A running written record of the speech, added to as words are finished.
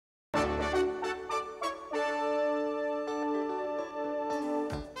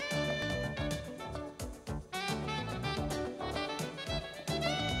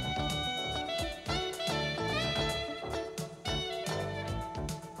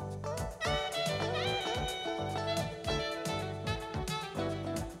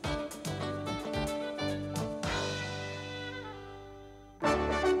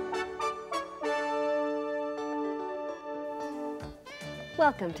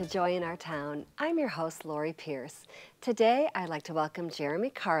Welcome to Joy in Our Town. I'm your host, Lori Pierce. Today, I'd like to welcome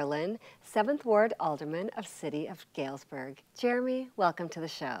Jeremy Karlin, 7th Ward Alderman of City of Galesburg. Jeremy, welcome to the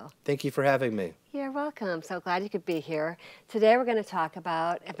show. Thank you for having me. You're welcome. So glad you could be here. Today, we're going to talk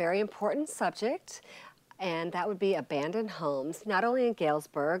about a very important subject, and that would be abandoned homes, not only in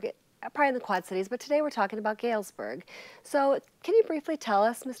Galesburg, probably in the Quad Cities, but today we're talking about Galesburg. So can you briefly tell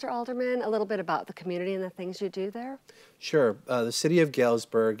us, Mr. Alderman, a little bit about the community and the things you do there? Sure. The city of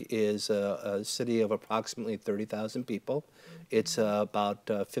Galesburg is a city of approximately 30,000 people. It's about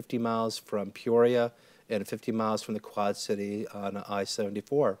 50 miles from Peoria and 50 miles from the Quad City on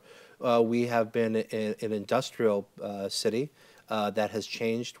I-74. We have been an industrial city that has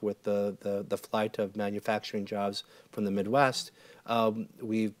changed with the flight of manufacturing jobs from the Midwest.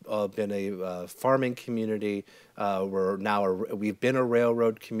 We've been a farming community. We've been a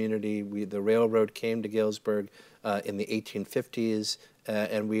railroad community. The railroad came to Galesburg in the 1850s,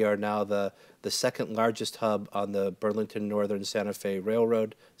 and we are now the second largest hub on the Burlington Northern Santa Fe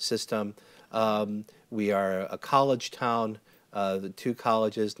Railroad system. We are a college town. The two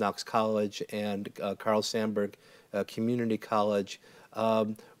colleges, Knox College and Carl Sandburg Community College.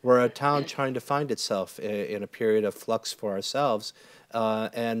 We're a town trying to find itself in a period of flux for ourselves,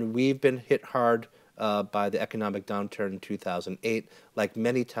 and we've been hit hard by the economic downturn in 2008, like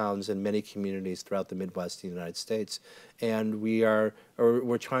many towns and many communities throughout the Midwest United States. And we're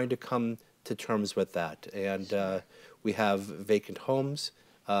trying to come to terms with that. And we have vacant homes,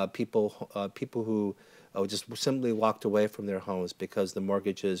 people who just simply walked away from their homes because the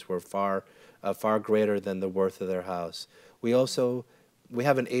mortgages were far greater than the worth of their house. We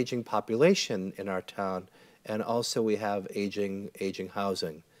have an aging population in our town, and also we have aging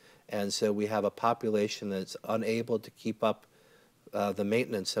housing. And so we have a population that's unable to keep up the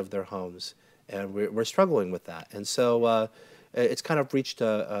maintenance of their homes, and we're struggling with that. And so it's kind of reached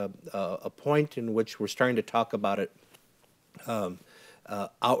a point in which we're starting to talk about it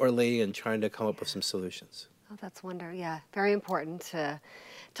outwardly and trying to come up with some solutions. Oh, that's wonderful. Yeah, very important to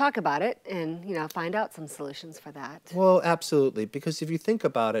talk about it and, find out some solutions for that. Well, absolutely, because if you think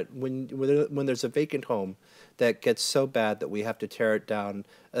about it, when there's a vacant home that gets so bad that we have to tear it down,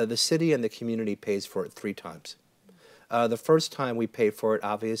 the city and the community pays for it 3 times. The first time we pay for it,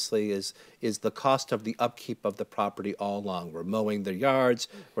 obviously, is the cost of the upkeep of the property all along. We're mowing the yards,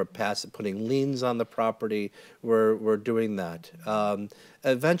 we're putting liens on the property, we're doing that.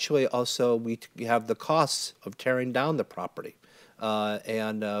 Eventually, also, we have the costs of tearing down the property.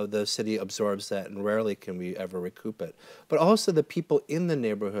 And the city absorbs that, and rarely can we ever recoup it. But also the people in the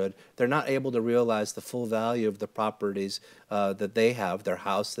neighborhood, they're not able to realize the full value of the properties that they have, their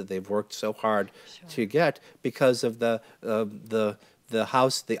house that they've worked so hard to get, because of the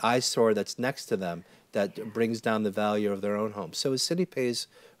house, the eyesore that's next to them that brings down the value of their own home. So the city pays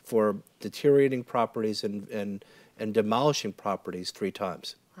for deteriorating properties and demolishing properties 3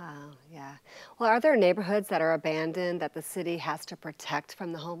 times. Wow, yeah. Well, are there neighborhoods that are abandoned that the city has to protect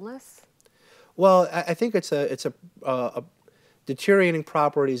from the homeless? Well, I think it's deteriorating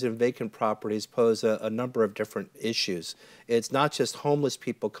properties and vacant properties pose a number of different issues. It's not just homeless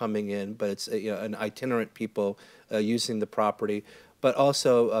people coming in, but it's an itinerant people using the property, but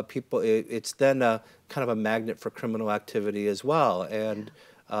also people. It's then kind of a magnet for criminal activity as well, and.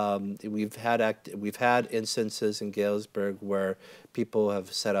 We've had instances in Galesburg where people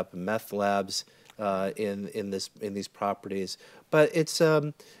have set up meth labs in these properties, but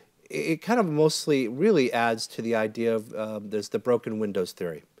it kind of mostly really adds to the idea of there's the broken windows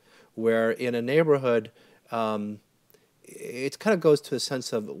theory, where in a neighborhood it kind of goes to a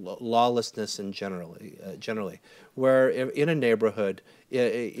sense of lawlessness in generally, where in a neighborhood,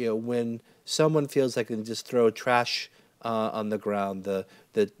 when someone feels like they can just throw trash on the ground, the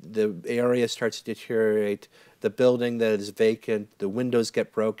area starts to deteriorate. The building that is vacant, the windows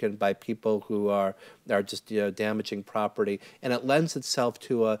get broken by people who are just damaging property, and it lends itself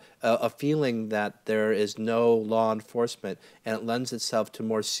to a feeling that there is no law enforcement, and it lends itself to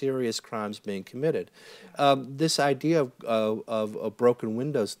more serious crimes being committed. This idea of a broken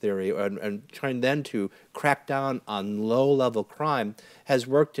windows theory and trying then to crack down on low-level crime has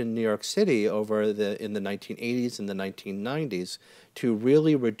worked in New York City in the 1980s and the 1990s to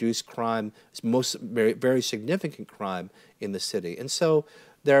really reduce crime, very significant crime in the city. And so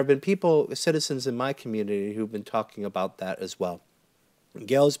there have been citizens in my community who've been talking about that as well. In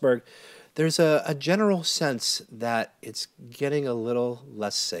Galesburg, there's a general sense that it's getting a little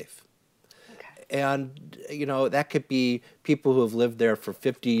less safe. And, that could be people who have lived there for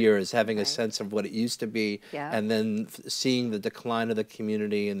 50 years having a Right. sense of what it used to be, Yeah. and then seeing the decline of the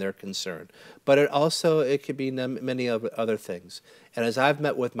community and their concern. But it could be many other things. And as I've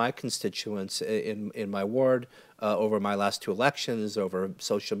met with my constituents in my ward over my last 2 elections, over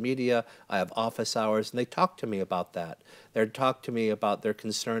social media, I have office hours, and they talk to me about that. They talk to me about they're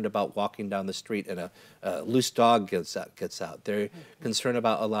concerned about walking down the street and a loose dog gets out. They're concerned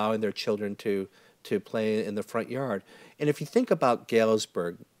about allowing their children to play in the front yard. And if you think about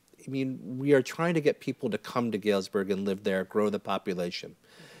Galesburg, I mean, we are trying to get people to come to Galesburg and live there, grow the population.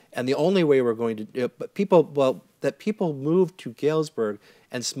 And the only way we're going to do it, but people move to Galesburg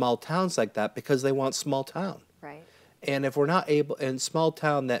and small towns like that because they want small town. Right. And if we're not able, in small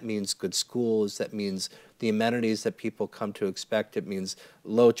town, that means good schools, that means the amenities that people come to expect, it means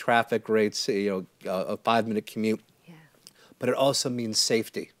low traffic rates, a 5-minute commute, Yeah. but it also means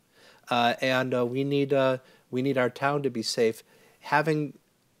safety. We need our town to be safe. Having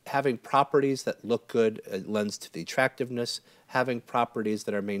properties that look good lends to the attractiveness. Having properties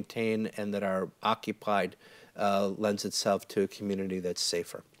that are maintained and that are occupied lends itself to a community that's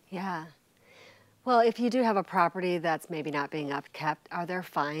safer. Yeah. Well, if you do have a property that's maybe not being upkept, are there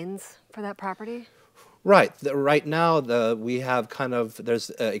fines for that property? Right. Right now, we have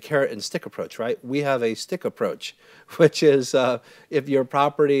there's a carrot and stick approach, right? We have a stick approach, which is if your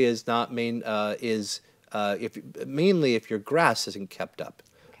property is not mainly if your grass isn't kept up.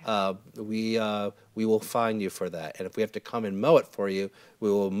 We will fine you for that. And if we have to come and mow it for you, we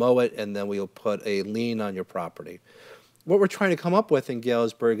will mow it, and then we will put a lien on your property. What we're trying to come up with in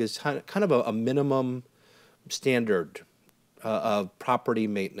Galesburg is kind of a minimum standard of property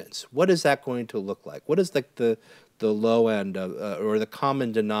maintenance. What is that going to look like? What is the low end or the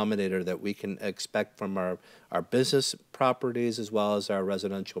common denominator that we can expect from our business properties as well as our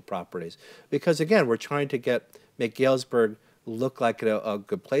residential properties? Because again, we're trying to make Galesburg look like a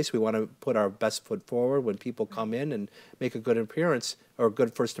good place. We want to put our best foot forward when people come in and make a good appearance or a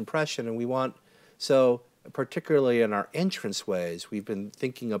good first impression. And particularly in our entranceways, we've been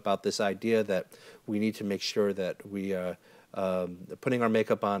thinking about this idea that we need to make sure that we are putting our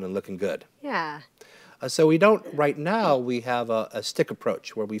makeup on and looking good. Yeah. Right now we have a stick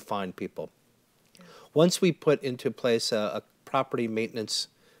approach where we find people. Once we put into place a property maintenance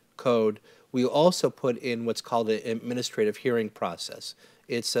code, we also put in what's called an administrative hearing process.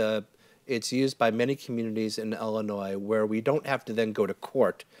 It's used by many communities in Illinois where we don't have to then go to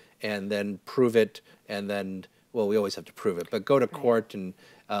court and then prove it, and then, well, we always have to prove it, but go to court and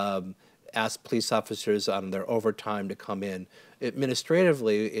ask police officers on their overtime to come in.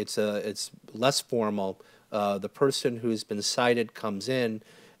 Administratively, it's less formal. The person who's been cited comes in,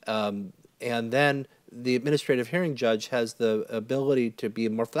 and then the administrative hearing judge has the ability to be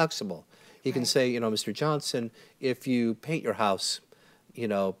more flexible. He can say, Mr. Johnson, if you paint your house, in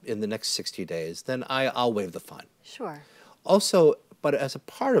the next 60 days, then I'll waive the fine. Sure. Also, but as a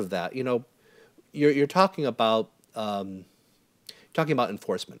part of that, you're talking about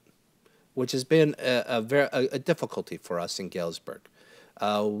enforcement, which has been a difficulty for us in Galesburg.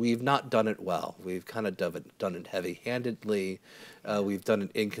 We've not done it well. We've kind of done it heavy-handedly. We've done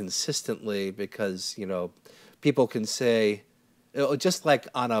it inconsistently because people can say, just like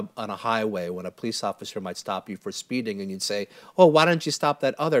on a highway when a police officer might stop you for speeding and you'd say, "Oh, why don't you stop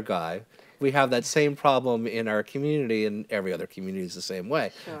that other guy?" We have that same problem in our community, and every other community is the same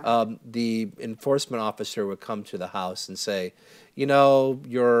way. Sure. The enforcement officer would come to the house and say,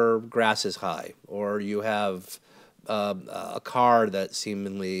 your grass is high, or you have a car that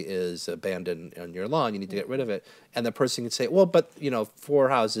seemingly is abandoned on your lawn, you need to get rid of it. And the person can say, well, but, 4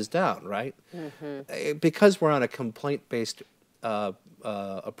 houses down, right? Mm-hmm. Because we're on a complaint-based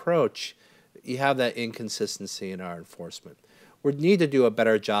approach, you have that inconsistency in our enforcement. We need to do a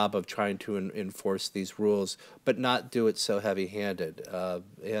better job of trying to enforce these rules, but not do it so heavy-handed.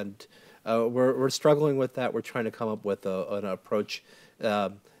 We're struggling with that. We're trying to come up with an approach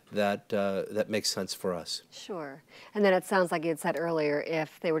that makes sense for us. Sure. And then it sounds like you had said earlier,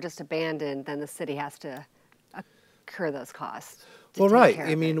 if they were just abandoned, then the city has to incur those costs. Well, right.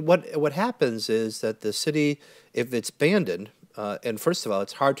 I mean, what happens is that the city, if it's abandoned, and first of all,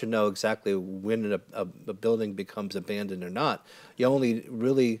 it's hard to know exactly when a building becomes abandoned or not. You only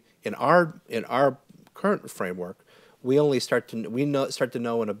really, in our current framework, we only start to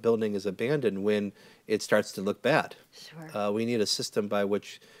know when a building is abandoned when it starts to look bad. Sure. We need a system by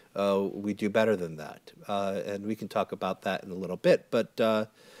which we do better than that, and we can talk about that in a little bit. But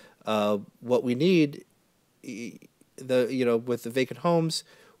what we need, with the vacant homes,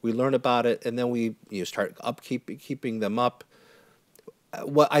 we learn about it, and then we start keeping them up.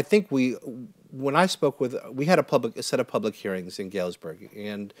 What I think when I spoke with, we had a set of public hearings in Galesburg,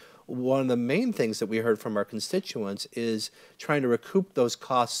 and one of the main things that we heard from our constituents is trying to recoup those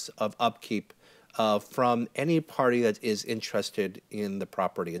costs of upkeep from any party that is interested in the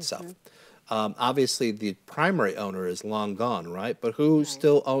property itself. Obviously, the primary owner is long gone, right? But who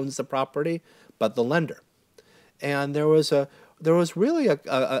still owns the property but the lender? And there was really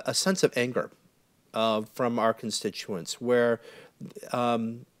a sense of anger from our constituents where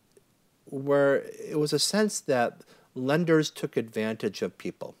it was a sense that lenders took advantage of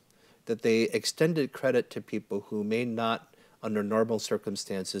people, that they extended credit to people who may not, under normal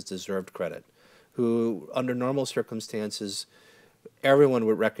circumstances, deserved credit, who, under normal circumstances, everyone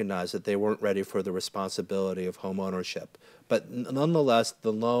would recognize that they weren't ready for the responsibility of home ownership. But nonetheless,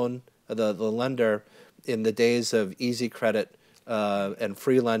 the lender, in the days of easy credit and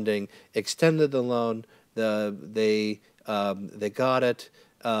free lending, extended the loan. They got it,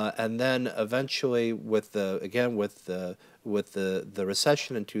 and then eventually, with the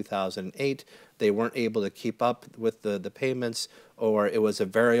recession in 2008, they weren't able to keep up with the payments, or it was a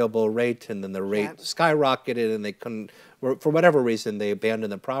variable rate, and then the rate skyrocketed, and they couldn't, for whatever reason, they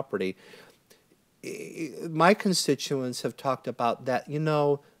abandoned the property. My constituents have talked about that,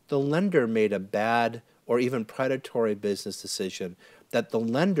 the lender made a bad or even predatory business decision, that the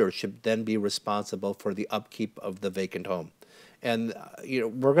lender should then be responsible for the upkeep of the vacant home. And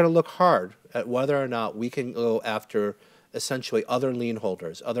we're going to look hard at whether or not we can go after essentially other lien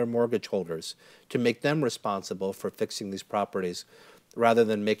holders, other mortgage holders, to make them responsible for fixing these properties rather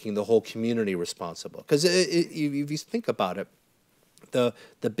than making the whole community responsible. Because if you think about it, the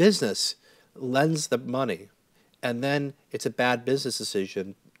business lends the money, and then it's a bad business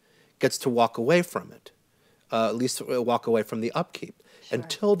decision, gets to walk away from it, at least walk away from the upkeep,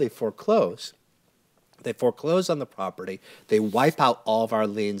 until they foreclose. They foreclose on the property, they wipe out all of our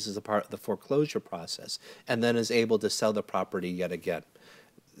liens as a part of the foreclosure process, and then is able to sell the property yet again.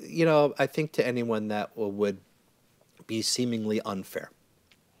 I think to anyone that would be seemingly unfair.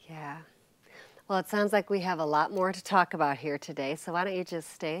 Yeah. Well, it sounds like we have a lot more to talk about here today, so why don't you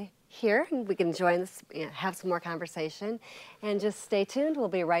just stay here and we can join this, have some more conversation, and just stay tuned. We'll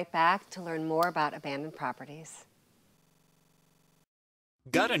be right back to learn more about abandoned properties.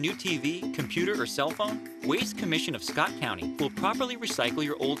 Got a new TV, computer, or cell phone? Waste Commission of Scott County will properly recycle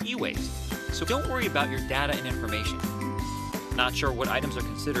your old e-waste, so don't worry about your data and information. Not sure what items are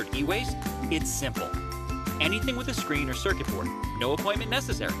considered e-waste? It's simple. Anything with a screen or circuit board. No appointment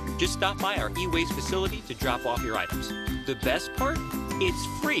necessary. Just stop by our e-waste facility to drop off your items. The best part? It's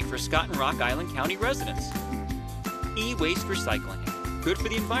free for Scott and Rock Island County residents. E-waste recycling. Good for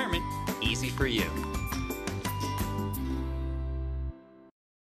the environment, easy for you.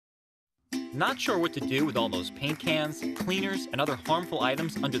 Not sure what to do with all those paint cans, cleaners, and other harmful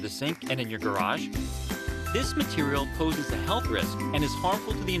items under the sink and in your garage? This material poses a health risk and is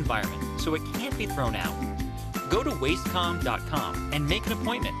harmful to the environment, so it can't be thrown out. Go to wastecom.com and make an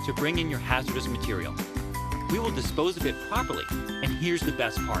appointment to bring in your hazardous material. We will dispose of it properly, and here's the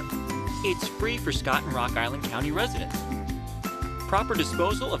best part. It's free for Scott and Rock Island County residents. Proper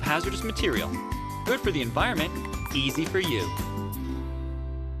disposal of hazardous material. Good for the environment, easy for you.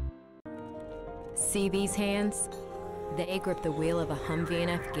 See these hands? They grip the wheel of a Humvee in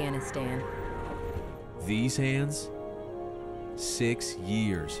Afghanistan. These hands? 6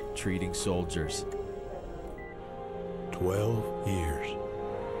 years treating soldiers. 12 years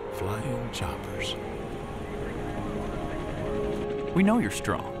flying choppers. We know you're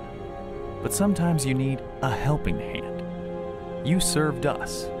strong, but sometimes you need a helping hand. You served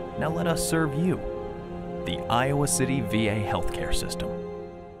us. Now let us serve you. The Iowa City VA Healthcare System.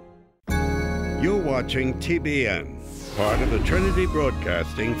 You're watching TBN, part of the Trinity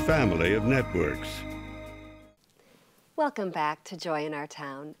Broadcasting family of networks. Welcome back to Joy in Our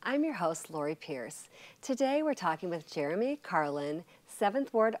Town. I'm your host, Lori Pierce. Today we're talking with Jeremy Karlin,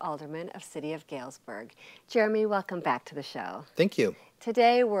 7th Ward Alderman of City of Galesburg. Jeremy, welcome back to the show. Thank you.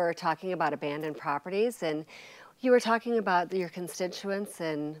 Today we're talking about abandoned properties, and you were talking about your constituents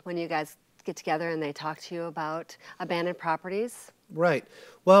and when you guys get together and they talk to you about abandoned properties. Right.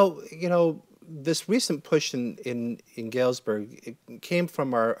 Well, this recent push in Galesburg, it came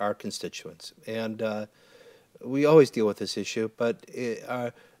from our constituents, and we always deal with this issue, but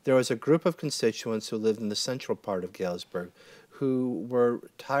there was a group of constituents who lived in the central part of Galesburg who were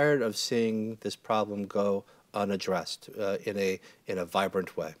tired of seeing this problem go unaddressed in a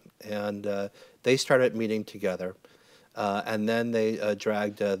vibrant way, and they started meeting together, and then they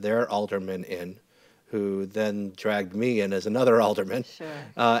dragged their alderman in, who then dragged me in as another alderman. Sure.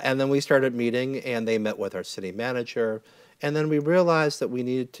 And then we started meeting, and they met with our city manager, and then we realized that we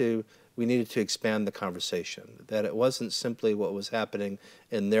needed to we needed to expand the conversation, that it wasn't simply what was happening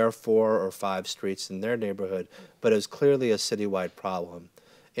in their 4 or 5 streets in their neighborhood, but it was clearly a citywide problem.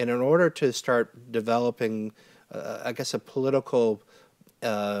 And in order to start developing, I guess, a political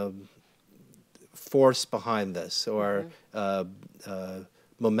force behind this, or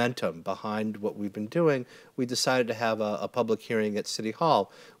momentum behind what we've been doing, we decided to have a public hearing at City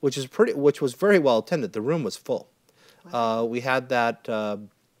Hall, which was very well attended. The room was full. Wow. We had that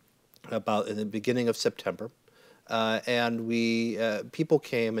about in the beginning of September, and people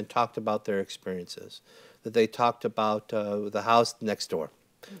came and talked about their experiences. That they talked about the house next door,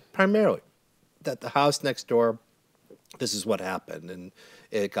 primarily. That the house next door, this is what happened, and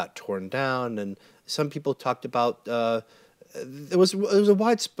it got torn down. And some people talked about it was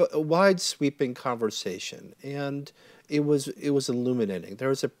a wide sweeping conversation, and it was illuminating. There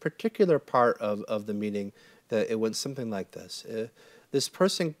was a particular part of the meeting that it went something like this. This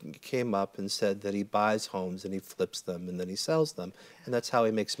person came up and said that he buys homes and he flips them and then he sells them, and that's how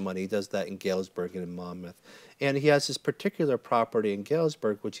he makes money. He does that in Galesburg and in Monmouth. And he has this particular property in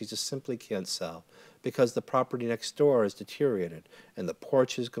Galesburg which he just simply can't sell because the property next door is deteriorated, and the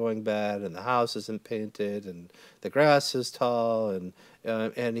porch is going bad, and the house isn't painted, and the grass is tall, and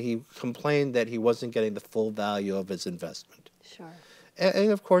he complained that he wasn't getting the full value of his investment. Sure.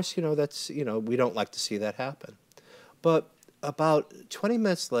 And of course, that's, we don't like to see that happen. But about 20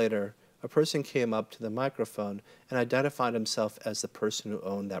 minutes later, a person came up to the microphone and identified himself as the person who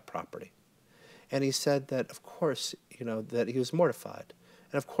owned that property. And he said that, of course, that he was mortified.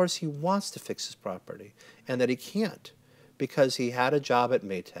 And of course, he wants to fix his property, and that he can't because he had a job at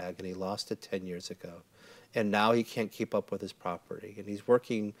Maytag and he lost it 10 years ago. And now he can't keep up with his property. And he's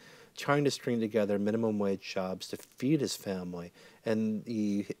working, trying to string together minimum wage jobs to feed his family. And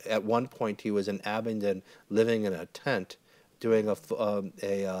at one point, he was in Abingdon living in a tent doing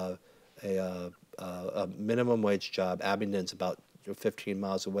a minimum wage job. Abingdon's about 15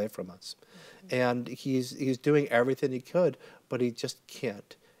 miles away from us. And he's doing everything he could, but he just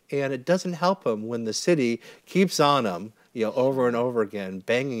can't. And it doesn't help him when the city keeps on him, over and over again,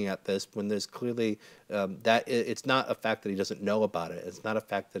 banging at this when there's clearly that it's not a fact that he doesn't know about it. It's not a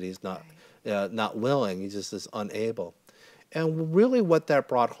fact that he's not willing. He just is unable. And really what that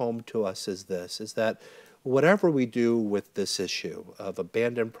brought home to us is that whatever we do with this issue of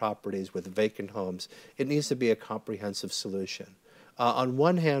abandoned properties with vacant homes, it needs to be a comprehensive solution. On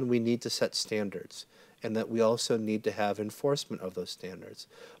one hand, we need to set standards, and that we also need to have enforcement of those standards,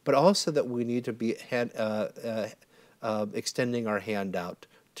 but also that we need to be extending our hand out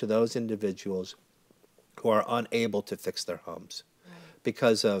to those individuals who are unable to fix their homes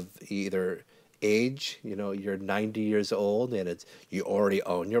because of either age, you're 90 years old and you already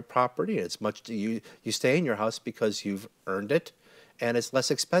own your property, and you stay in your house because you've earned it, and it's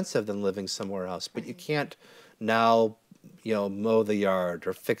less expensive than living somewhere else, but you can't now mow the yard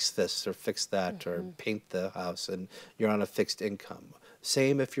or fix this or fix that or paint the house, and you're on a fixed income.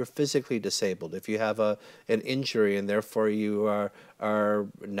 Same if you're physically disabled. If you have an injury and therefore you are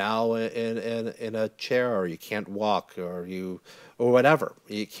now in a chair, or you can't walk, or whatever,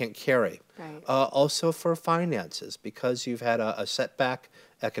 you can't carry. Right. Also for finances, because you've had a setback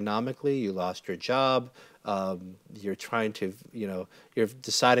economically, you lost your job, you're trying to, you're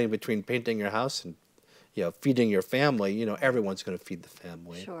deciding between painting your house and feeding your family. Everyone's going to feed the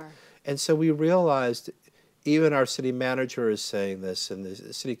family. Sure. And so we realized, even our city manager is saying this, and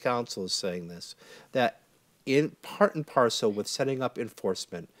the city council is saying this, that in part and parcel with setting up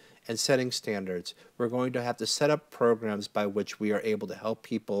enforcement and setting standards, we're going to have to set up programs by which we are able to help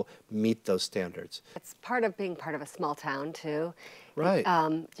people meet those standards. It's part of being part of a small town too. Right.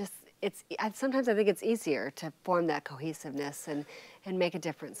 Sometimes I think it's easier to form that cohesiveness and make a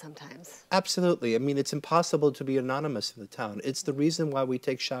difference sometimes. Absolutely. I mean, it's impossible to be anonymous in the town. It's the reason why we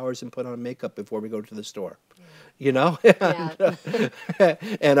take showers and put on makeup before we go to the store. And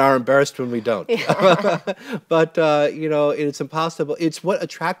are embarrassed when we don't. But, it's impossible. It's what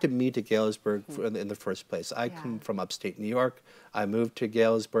attracted me to Galesburg in the first place. I come from upstate New York. I moved to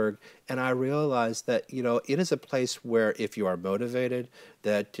Galesburg, and I realized that, it is a place where if you are motivated,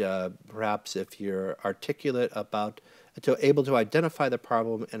 that perhaps if you're articulate able to identify the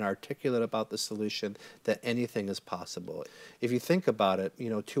problem and articulate about the solution, that anything is possible. If you think about it,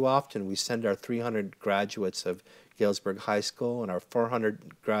 too often we send our 300 graduates of Galesburg High School and our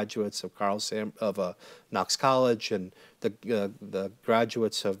 400 graduates of Knox College and the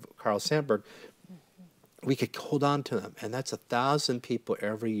graduates of Carl Sandburg. We could hold on to them, and that's 1,000 people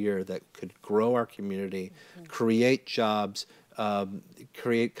every year that could grow our community, create jobs,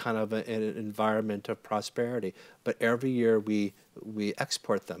 create kind of an environment of prosperity. But every year we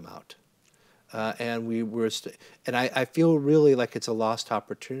export them out. And and I feel really like it's a lost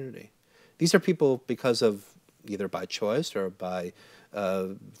opportunity. These are people because of either by choice or by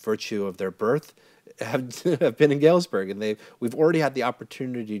virtue of their birth have been in Galesburg, and we've already had the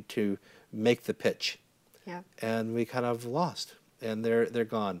opportunity to make the pitch, and we kind of lost, and they're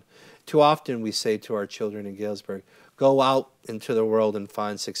gone. Too often we say to our children in Galesburg, go out into the world and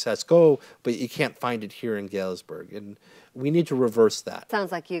find success. Go, but you can't find it here in Galesburg, and we need to reverse that.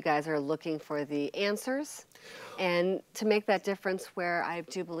 Sounds like you guys are looking for the answers, and to make that difference, where I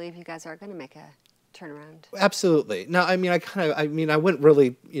do believe you guys are going to make a turnaround. Absolutely. Now, I mean, I went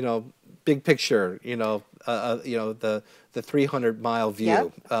really, big picture, the 300-mile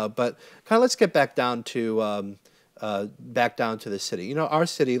view. But kind of let's get back down to the city. Our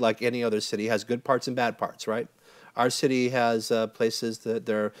city, like any other city, has good parts and bad parts, right? Our city has places that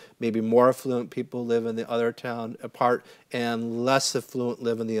there maybe more affluent people live in the other town part, and less affluent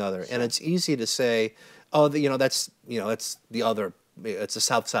live in the other. And it's easy to say, oh, that's the other. It's a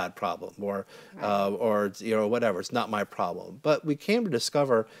South Side problem, or whatever. It's not my problem. But we came to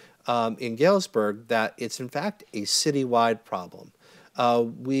discover in Galesburg that it's in fact a citywide problem.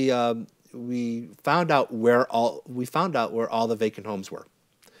 We found out where all the vacant homes were.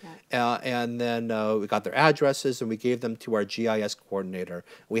 And then we got their addresses, and we gave them to our GIS coordinator.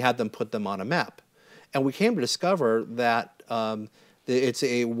 We had them put them on a map. And we came to discover that it's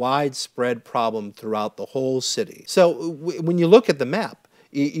a widespread problem throughout the whole city. So when you look at the map,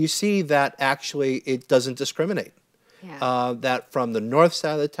 you see that actually it doesn't discriminate. That from the north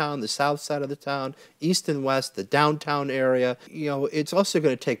side of the town, the south side of the town, east and west, the downtown area, it's also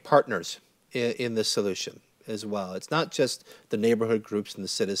going to take partners in this solution as well. It's not just the neighborhood groups and the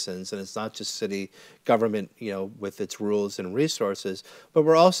citizens, and it's not just city government, with its rules and resources, but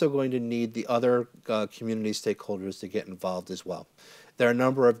we're also going to need the other community stakeholders to get involved as well. There are a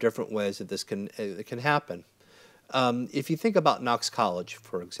number of different ways that this can happen. If you think about Knox College,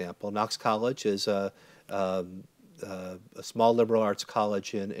 for example, Knox College is a small liberal arts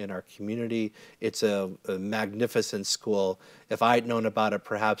college in our community. It's a magnificent school. If I had known about it,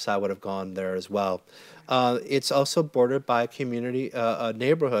 perhaps I would have gone there as well. It's also bordered by a community, a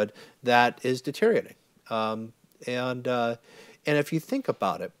neighborhood that is deteriorating. And if you think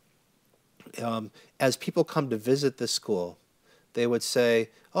about it, as people come to visit the school, they would say,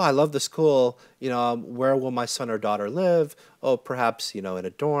 oh, I love the school, where will my son or daughter live? Oh, perhaps, in a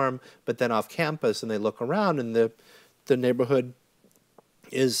dorm, but then off campus, and they look around, and the neighborhood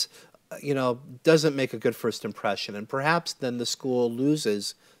is, doesn't make a good first impression, and perhaps then the school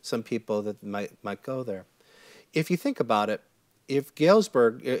loses some people that might go there. If you think about it, if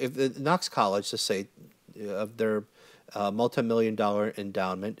Galesburg, if the Knox College, let's say, of their multi-million-dollar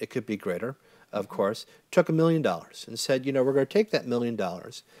endowment, it could be greater, of course, took $1 million and said, we're going to take that $1 million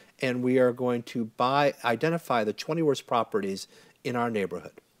and we are going to identify the 20 worst properties in our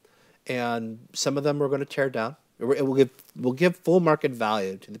neighborhood. And some of them we're going to tear down. We'll give full market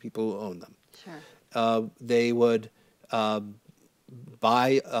value to the people who own them. Sure. They would buy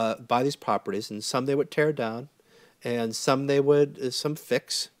these properties, and some they would tear down, and some they would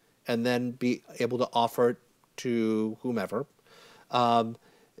fix, and then be able to offer it to whomever.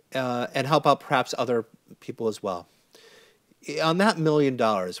 And help out perhaps other people as well. On that $1 million,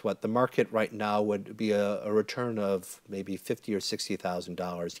 what the market right now would be a return of maybe $50,000 or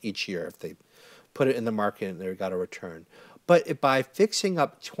 $60,000 each year if they put it in the market and they got a return. But by fixing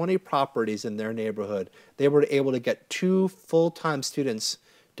up 20 properties in their neighborhood, they were able to get 2 full-time students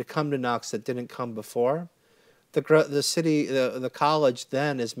to come to Knox that didn't come before. The college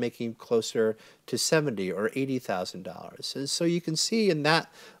then is making closer to $70,000 or $80,000. And so you can see in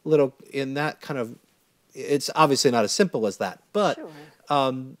that kind of, it's obviously not as simple as that, but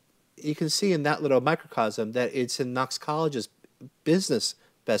sure. You can see in that little microcosm that it's in Knox College's business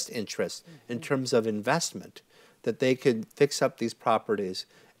best interest in terms of investment, that they could fix up these properties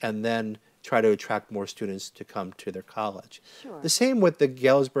and then try to attract more students to come to their college. Sure. The same with the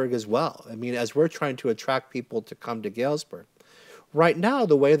Galesburg as well. I mean, as we're trying to attract people to come to Galesburg, right now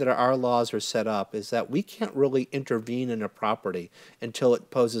the way that our laws are set up is that we can't really intervene in a property until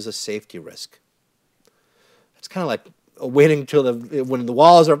it poses a safety risk. It's kind of like waiting until when the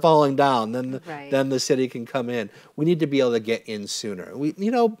walls are falling down, then the city can come in. We need to be able to get in sooner.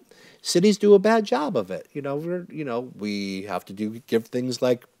 Cities do a bad job of it. We have to give things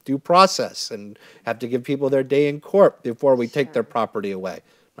like due process and have to give people their day in court before we take their property away.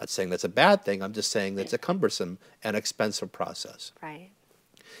 I'm not saying that's a bad thing. I'm just saying that's a cumbersome and expensive process. Right.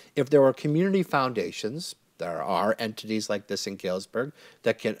 If there were community foundations, there are entities like this in Galesburg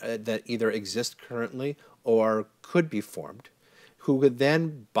that either exist currently or could be formed, who would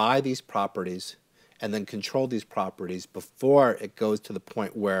then buy these properties and then control these properties before it goes to the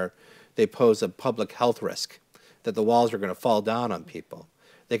point where they pose a public health risk, that the walls are going to fall down on people.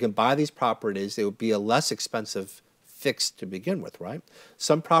 They can buy these properties. They would be a less expensive fix to begin with, right?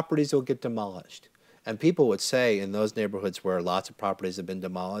 Some properties will get demolished. And people would say in those neighborhoods where lots of properties have been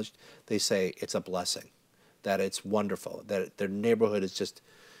demolished, they say it's a blessing, that it's wonderful, that their neighborhood is just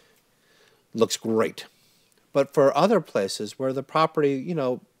looks great. But for other places where the property, you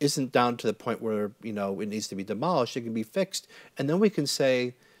know, isn't down to the point where, you know, it needs to be demolished, it can be fixed. And then we can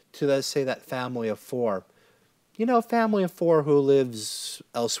say to, let's say, that family of four, you know, a family of four who lives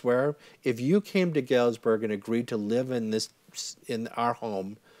elsewhere, if you came to Galesburg and agreed to live in our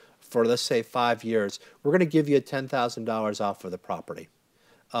home for, let's say, 5 years, we're going to give you $10,000 off of the property.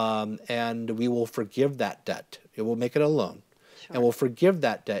 And we will forgive that debt. It will make it a loan. Sure. And we'll forgive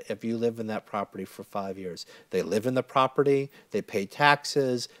that debt if you live in that property for 5 years. They live in the property, they pay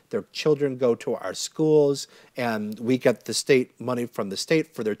taxes, their children go to our schools, and we get the state money from the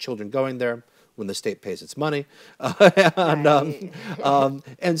state for their children going there when the state pays its money. And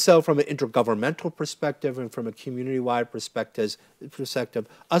so from an intergovernmental perspective and from a community-wide perspective,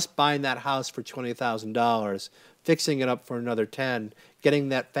 us buying that house for $20,000, fixing it up for another 10, getting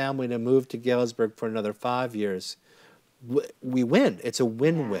that family to move to Galesburg for another 5 years, we win. It's a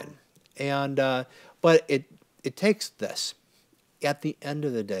win-win. Yeah. And but it takes this. At the end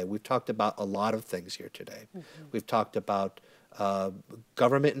of the day, we've talked about a lot of things here today. Mm-hmm. We've talked about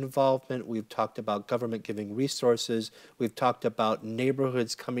government involvement. We've talked about government giving resources. We've talked about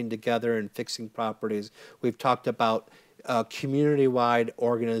neighborhoods coming together and fixing properties. We've talked about community-wide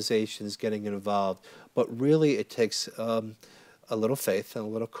organizations getting involved. But really, it takes a little faith and a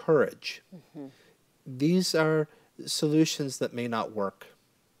little courage. Mm-hmm. These are solutions that may not work.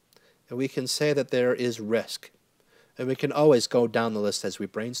 And we can say that there is risk. And we can always go down the list as we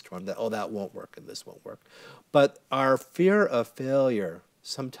brainstorm that, oh, that won't work and this won't work. But our fear of failure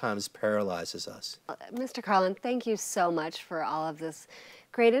sometimes paralyzes us. Mr. Karlin, thank you so much for all of this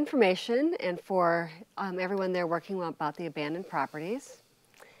great information and for everyone there working about the abandoned properties.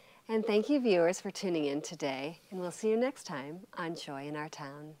 And thank you, viewers, for tuning in today. And we'll see you next time on Joy in Our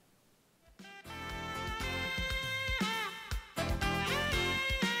Town.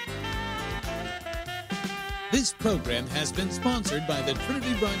 This program has been sponsored by the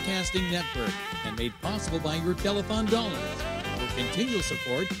Trinity Broadcasting Network and made possible by your telethon dollars. Your continual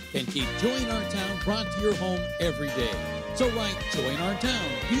support can keep Joy in Our Town brought to your home every day. So write Joy in Our Town,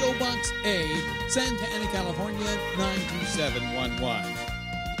 P.O. Box A, Santa Ana, California, 92711.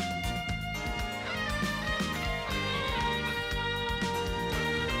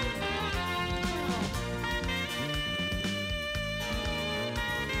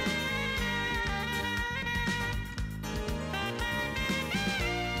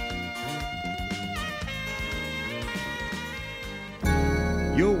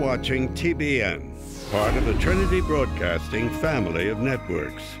 You're watching TBN, part of the Trinity Broadcasting family of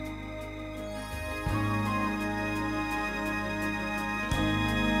networks.